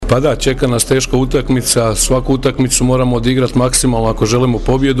Pa da, čeka nas teška utakmica, svaku utakmicu moramo odigrati maksimalno ako želimo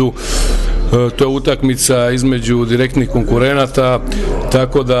pobjedu. To je utakmica između direktnih konkurenata,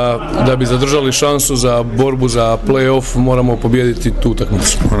 tako da bi zadržali šansu za borbu za play-off moramo pobijediti tu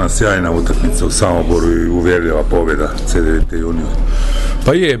utakmicu. Ona sjajna utakmica u Samoboru i uvjerljiva pobjeda Cedevite junior.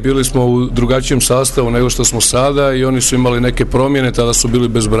 Pa je, bili smo u drugačijem sastavu nego što smo sada i oni su imali neke promjene, tada su bili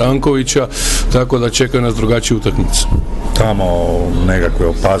bez Brankovića, tako da čekaju nas drugačije utakmice. Tamo nekakve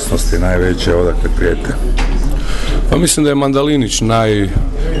opasnosti najveće odakle prijete? Pa mislim da je Mandalinić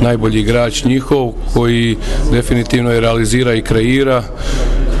najbolji igrač njihov, koji definitivno i realizira i kreira.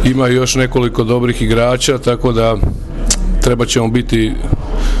 Ima još nekoliko dobrih igrača, tako da treba ćemo biti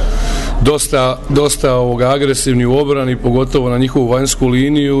dosta agresivni u obrani, pogotovo na njihovu vanjsku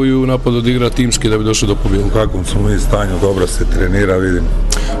liniju i u napadu odigra timski da bi došli do pobjede. U kakvom smo mi stanju, dobro se trenira, vidim.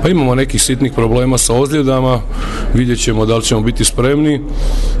 Pa imamo nekih sitnih problema sa ozljedama, vidjet ćemo da li ćemo biti spremni,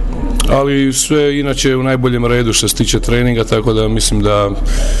 ali sve inače u najboljem redu što se tiče treninga, tako da mislim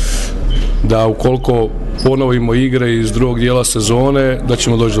da ukoliko ponovimo igre iz drugog dijela sezone, da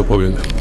ćemo doći do pobjede.